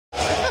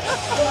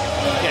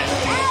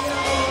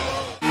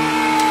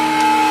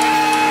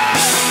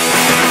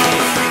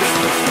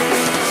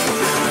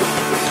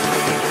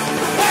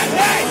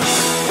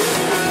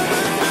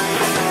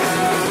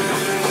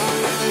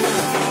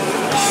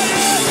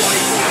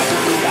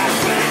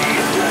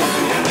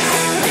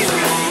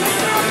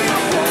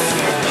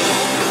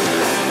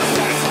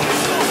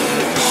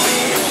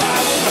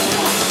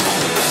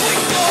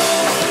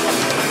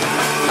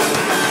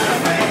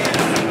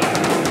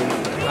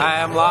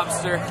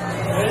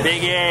Lobster.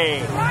 Big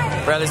A.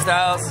 Bradley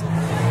Styles.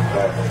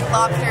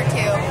 Lobster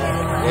too.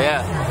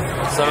 Yeah.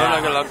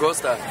 Sonora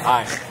Langosta.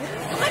 Hi.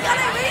 Oh my god,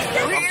 I missed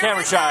it. I'm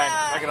camera shy,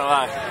 not gonna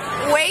lie.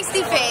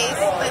 Wastey Face.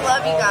 We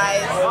love you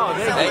guys. Oh,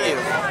 Thank you.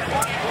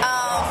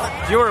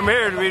 If you were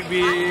married, we'd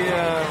be.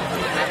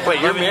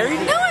 Wait, you're married?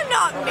 No, I'm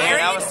not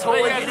married. I was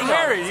totally you guys getting are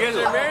married. You guys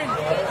are married?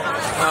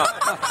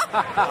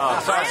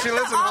 Sorry, she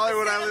lives in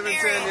Hollywood. I live in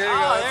San Diego.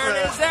 Oh, there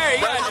it is. There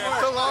you guys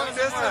It's a long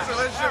distance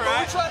relationship, but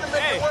we try to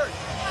make it work.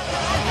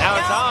 Now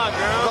it's on,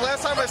 girl. The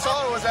last time I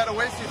saw her was at a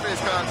Wastey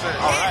Face concert.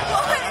 It was.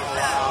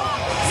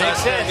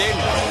 Makes sense.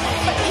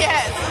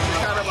 Yes.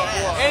 Kind of a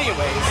bluff.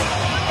 Anyways.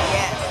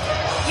 Yes.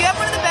 You have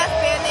one of the best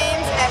band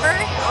names ever.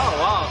 Oh,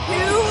 wow.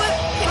 Who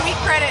can we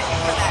credit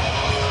for that?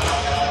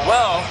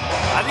 Well,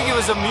 I think it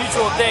was a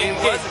mutual thing.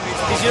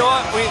 Because you know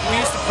what? We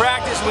used to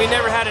practice and we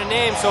never had a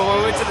name, so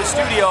when we went to the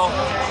studio,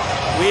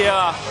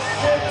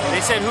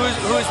 they said,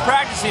 who's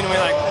practicing? And we're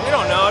like, we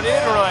don't know, dude.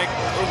 And we're like,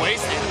 we're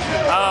Wastey.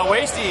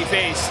 Wastey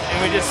Face.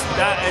 And it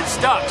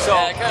stuck. So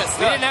yeah, it kinda stuck.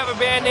 We didn't have a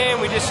band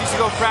name. We just used to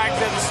go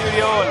practice at the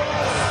studio.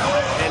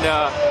 And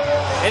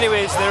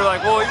anyways, they were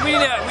like, well, we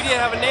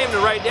didn't have a name to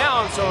write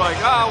down. So like,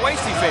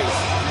 Wastey Face.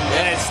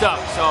 And it stuck.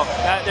 So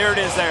there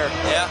it is there.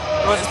 Yeah.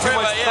 There wasn't too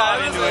much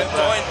thought into it.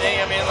 Joint thing.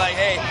 I mean, like,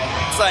 hey,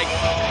 it's like,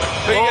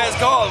 who you guys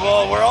call it?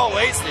 Well, we're all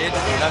wasted.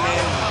 I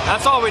mean,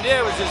 that's all we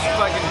did was just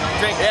fucking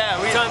drink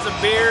tons of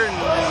beer and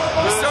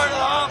we started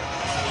off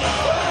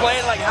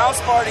playing like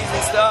house parties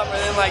and stuff, and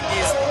then like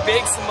these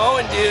big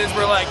Samoan dudes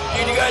were like,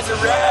 dude, you guys are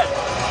rad.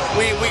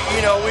 We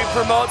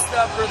promote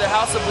stuff for the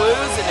House of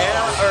Blues and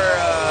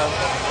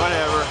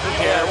whatever.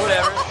 Yeah,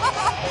 whatever.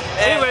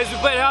 Anyways, we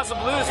played House of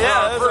Blues for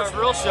our first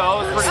real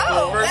show. It was pretty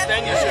cool. First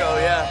venue show,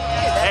 yeah.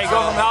 Hey,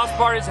 go from house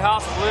parties to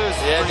House of Blues.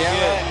 Yeah, pretty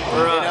good.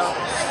 For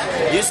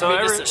us. Used to be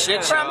just a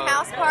shit show. From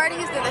house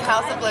parties to the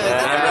House of Blues.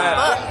 That's a good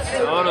book.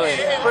 Totally.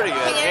 Pretty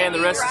good. And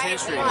the rest is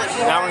history.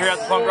 Now we're here at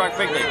the Punk Rock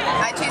Picnic.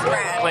 I choose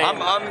Brad.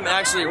 I'm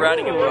actually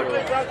writing a book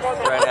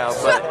right now,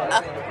 but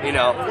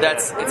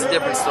it's a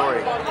different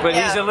story. But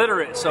he's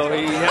illiterate, so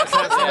he has to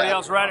have somebody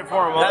else write it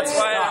for him. That's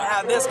why I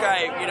have this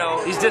guy,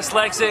 He's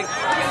dyslexic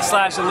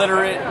 /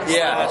 illiterate.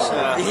 Yeah.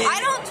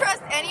 I don't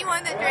trust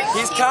anyone that drinks.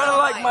 He's kind of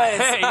like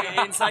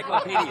my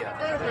encyclopedia.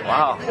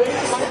 Wow.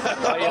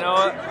 Well, you know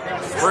what?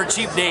 We're a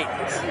cheap date.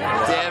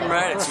 Damn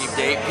right, a cheap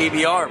date.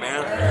 PBR,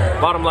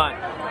 man. Bottom line.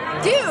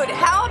 Dude,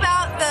 how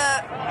about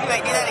the...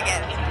 Wait, do that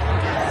again.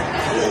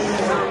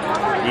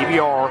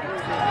 PBR.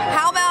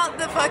 How about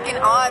the fucking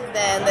odds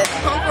then that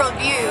Punk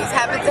Reviews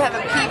happens to have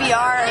a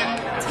PBR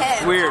 10?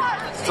 It's weird.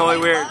 It's totally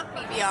weird. Love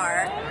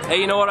PBR. Hey,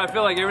 you know what? I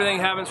feel like everything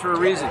happens for a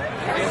reason.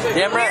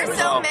 Damn right. We're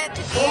so meant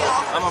to be.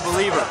 I'm a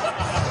believer.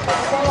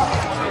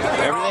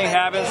 Everything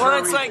happens for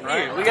a reason. Well, it's like,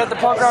 dude, we got the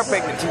Punk Rock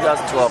Picnic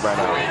 2012 right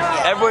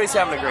now. Everybody's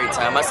having a great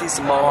time. I see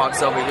some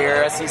mohawks over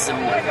here. I see some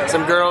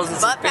girls and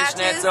some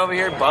fishnets over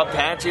here, butt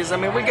patches. I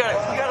mean, we got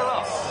it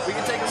all. We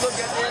can take a look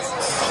at this.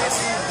 This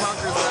is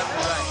punkers left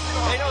and right.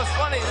 Hey, you know, it's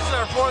funny. This is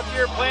our 4th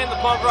year playing the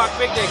Punk Rock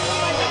Picnic,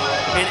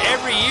 and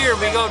every year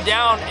we go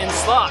down in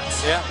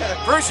slots. Yeah.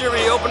 First year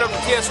we open up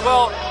the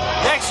TSL.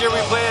 Next year we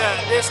play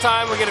this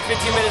time. We get a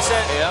 15-minute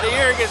set. Yeah. The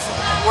year gets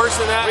worse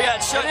than that. We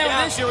got shut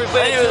down. This year we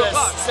played at 2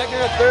 o'clock. Second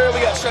or third,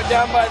 we got shut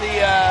down by the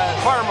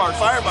Fire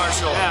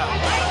marshal. Yeah.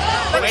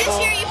 But this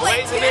year you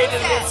played 2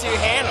 sets.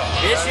 Handle.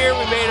 This year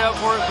we made up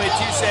for it. Played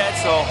 2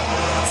 sets. So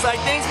it's like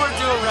things we're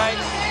doing right.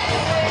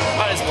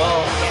 Might as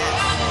well.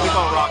 Keep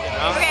on rocking,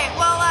 huh? Okay,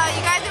 well,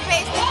 you guys are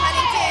based in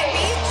Huntington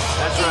Beach.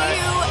 That's right.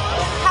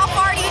 How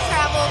far do you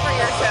travel for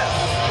your show?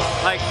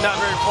 Like, not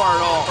very far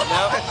at all.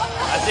 No.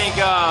 I think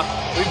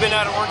we've been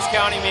out of Orange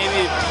County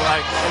maybe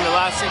like in the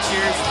last 6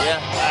 years. Yeah.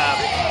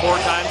 4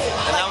 times.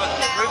 And now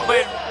we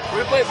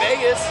played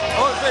Vegas.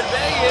 Oh, we played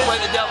Vegas.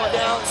 Played the Double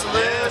Down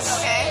Saloon.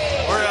 Okay.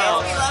 We're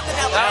we love the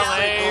Double Down.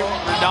 LA,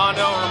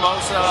 Redondo,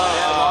 Hermosa,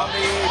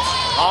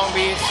 Long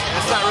Beach.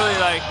 It's not really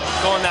like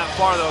going that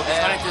far though, because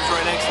Huntington's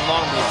right next to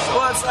Long Beach. So.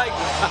 Well, it's like,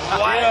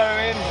 why, you know what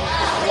I mean?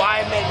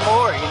 Why make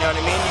more? You know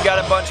what I mean? You got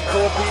a bunch of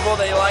cool people.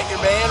 They like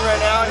your band right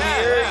now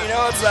here. You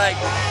know, it's like,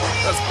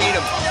 let's beat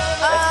them.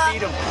 Let's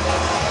beat them.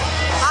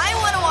 I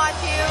want to watch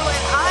you,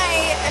 and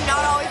I am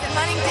not always in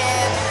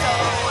Huntington, so...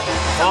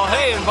 Well,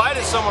 hey,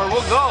 invite us somewhere.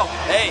 We'll go.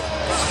 Hey,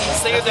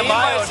 sing at the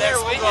Mayo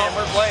next weekend.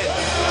 We're playing.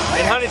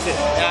 In Huntington.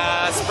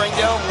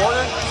 Springdale,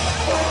 Warner,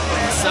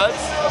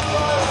 Suds.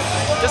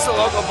 Just a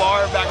local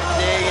bar back in the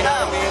day, you know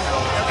what I mean?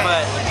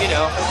 But, you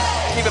know,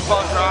 keep it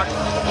punk rock.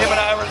 Him and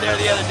I were there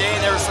the other day,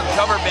 and there was some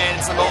cover band,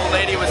 and some old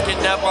lady was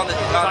getting up on the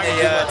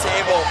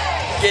table,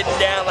 getting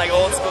down like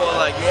old school,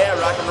 like, yeah,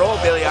 rock and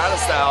roll, Billy Idol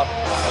style.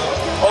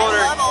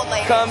 Older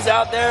comes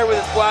out there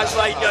with his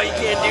flashlight, no, you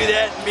can't do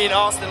that. Me and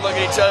Austin look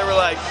at each other, we're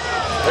like,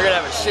 they're gonna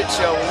have a shit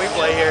show when we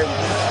play here.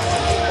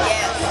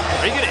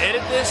 Are you gonna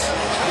edit this?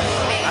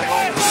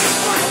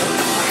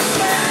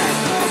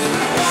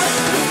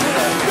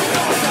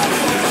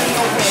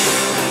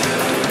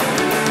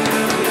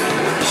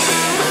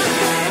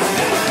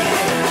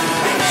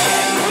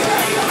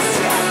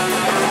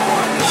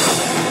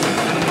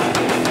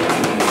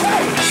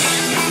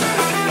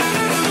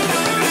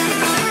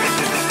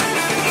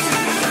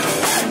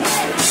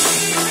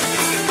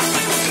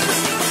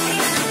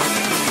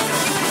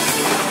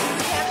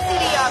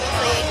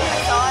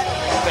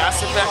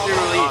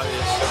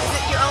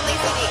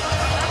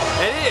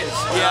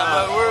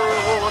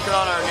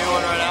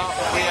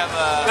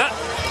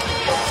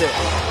 That's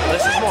it.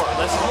 Less is more.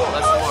 Less is more.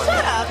 Less is more.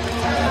 Shut up.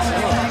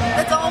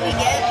 That's all we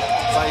get.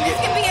 This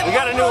can be a We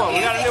got a new one.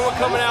 We got a new one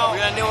coming out.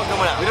 We got a new one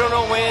coming out. We don't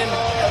know when.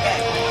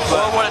 Okay.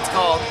 Well, what it's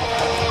called.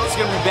 It's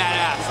gonna be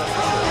badass. What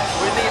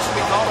do you think it should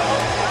be called?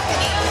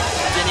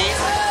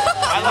 Denise.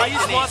 I like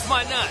Denise Denise. wants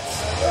my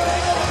nuts.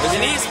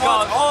 Denise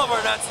wants all of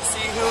our nuts to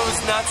see whose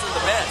nuts are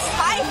the best.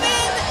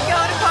 Go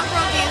to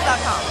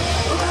punkrollviews.com.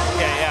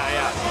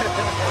 Yeah.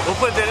 We'll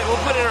put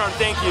it on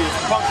thank you.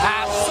 Punk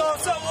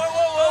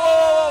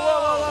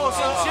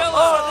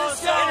whoa.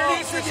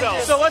 Introduce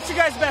yourself. So what's your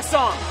guys' best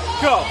song?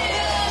 Go.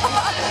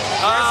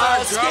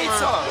 Skate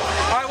song.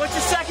 All right, what's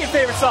your second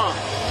favorite song?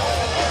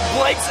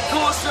 Blake's the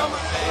coolest drummer.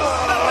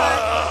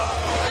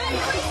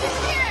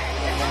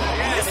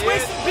 It's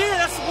wasted beer.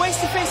 That's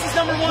Wastey Face's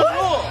 #1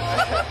 rule.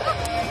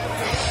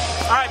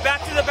 All right,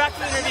 back to the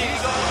interview.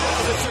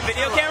 Is this a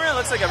video camera? It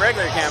looks like a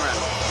regular camera.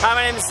 Hi,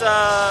 my name is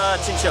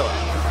Chinchilla.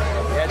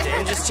 Yeah,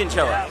 I'm just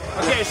Chinchilla.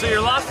 Okay, so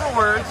you're lost for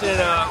words, and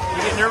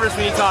you get nervous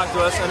when you talk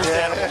to us.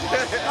 Understandable.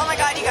 Oh my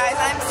god, you guys,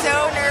 I'm so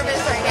nervous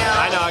right now.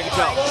 I know, I can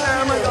tell.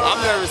 Oh my god.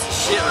 I'm nervous as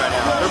shit right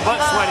now. Her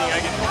butt's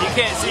sweating. You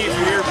can't see it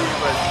through your view,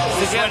 but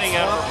she's sweating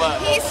out of her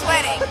butt. He's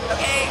sweating,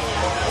 okay?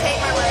 Take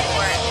my word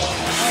for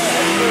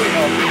it.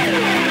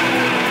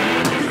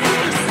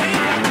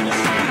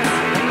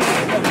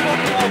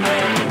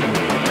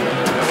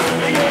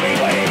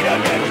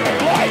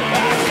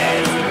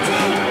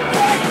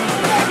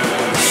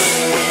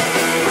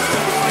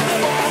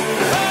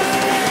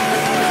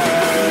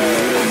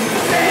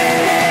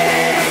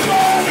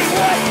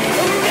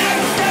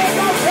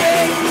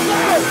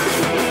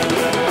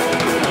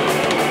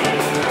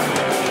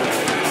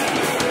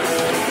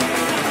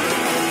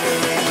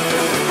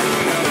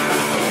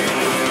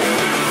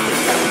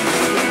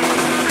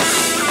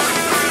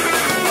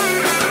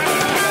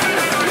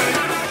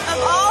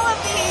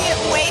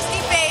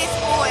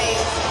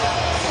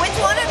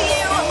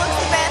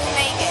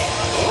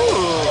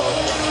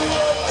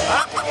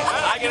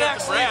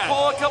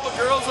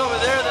 Girls over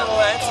there that'll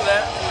answer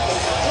that.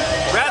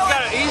 Brad's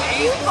got a,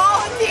 You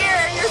volunteer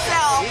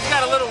yourself. he's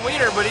got a little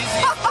wiener, but he's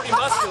pretty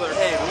muscular.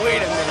 Hey,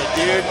 wait a minute,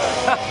 dude.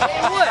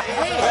 What?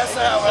 Hey, That's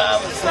not what I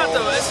was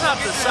it's not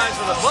the size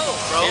of the boat,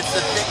 bro. It's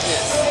the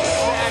thickness.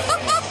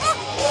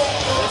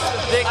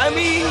 I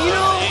mean, you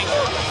know.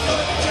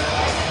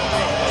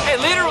 Hey,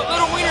 little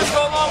wieners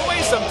go a long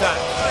way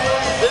sometimes.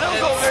 They don't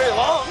go very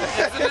long.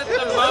 Isn't it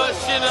the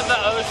motion of the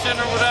ocean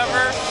or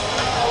whatever?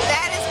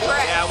 That is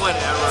correct. Yeah,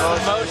 whatever.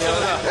 The motion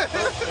of the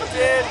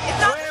Dude.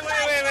 It's not the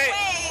size of the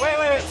wave.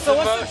 Wait. So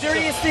what's the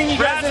dirtiest thing you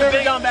guys have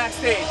ever done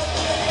backstage?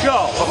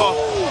 Go.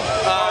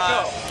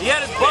 Go. He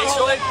had his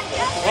butthole.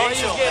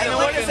 Facial.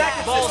 What is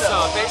that?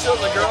 Balsam. Facial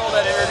is the girl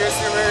that introduced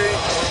her.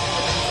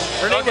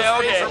 Her name was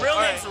Facial. Her real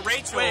name's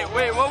Rachel.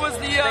 Wait, what was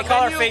the venue? They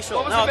call her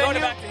Facial. What was the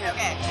venue? Go back to him.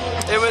 Okay.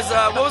 It was,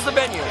 what was the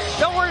venue?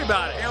 Don't worry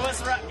about it. It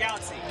was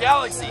Galaxy.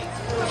 Galaxy.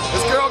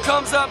 This girl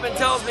comes up and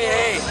tells me,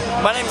 hey,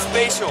 my name's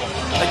Facial.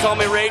 They call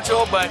me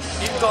Rachel, but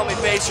you can call me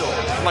Facial.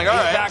 I'm like, all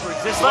right.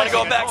 Backwards. You want to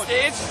go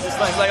backstage? He's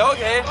like,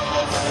 okay.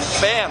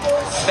 Bam.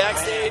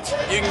 Backstage.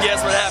 You can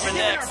guess what happened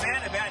next.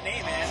 Band a bad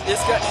name, man. This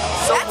guy,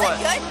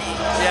 somewhat. That's a good name.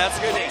 Yeah, that's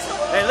a good name.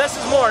 Hey, less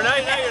is more. Now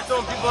you're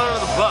throwing people under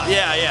the bus.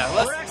 Yeah.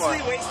 We're Let's more.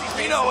 actually Wastey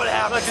Face. You know what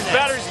happened. Look, his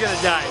battery's gonna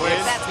die,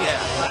 dude. That's good.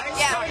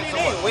 Yeah. What's your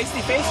name?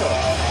 Wastey Facial.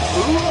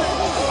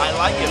 I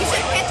like it. You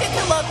should pitch it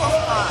to local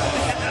spots.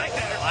 I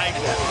like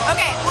that.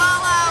 Okay,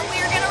 well,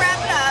 we're going to wrap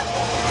it up.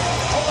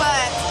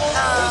 But,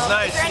 was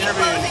nice is there any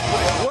interviewing.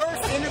 closing?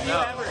 Worst interview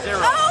ever.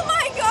 Zero. Oh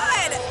my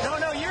god!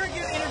 No, you're a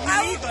good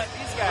interviewee, but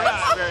these guys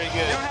Not very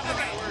good. don't have the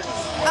right words.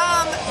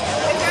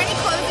 Is there any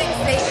closing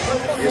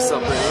statements? You're so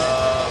pretty.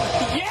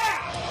 Yeah!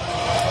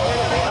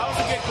 That was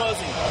a good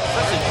closing.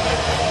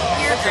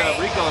 You're great.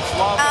 Rico and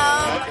Slav.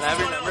 Can I have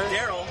your Going out number? with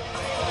Daryl.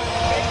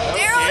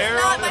 Daryl is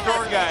Daryl, not the my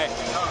door husband. guy.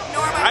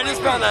 Nor my I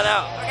just found that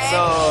out. Okay. So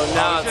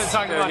now He's it's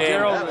gonna talk fair about game.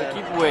 Daryl in the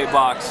keep-away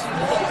box.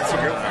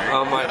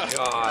 Oh my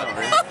god.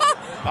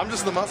 I'm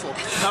just the muscle.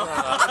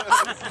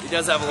 He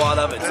does have a lot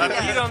of it. I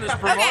peed on this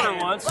promoter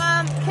once.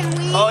 Can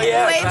we Oh,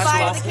 yeah, wave that's by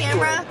to lost the the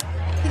camera?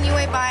 Can you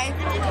wave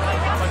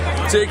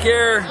by? Take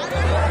care,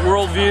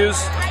 Worldviews.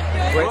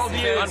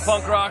 Worldviews. On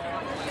Punk Rock.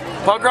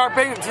 Punk Rock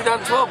Picnic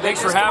 2012.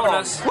 Thanks for having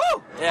us. Woo!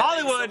 Yeah,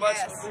 Hollywood.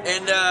 thanks so much.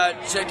 And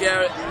check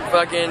out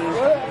fucking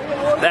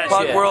That shit.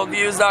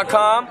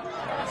 punkworldviews.com.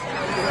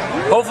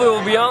 Hopefully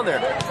we'll be on there.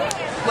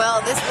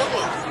 Well, this will be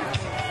on.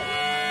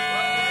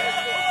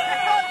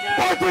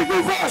 Put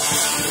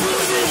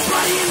this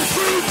body in the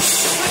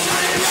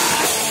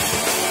street.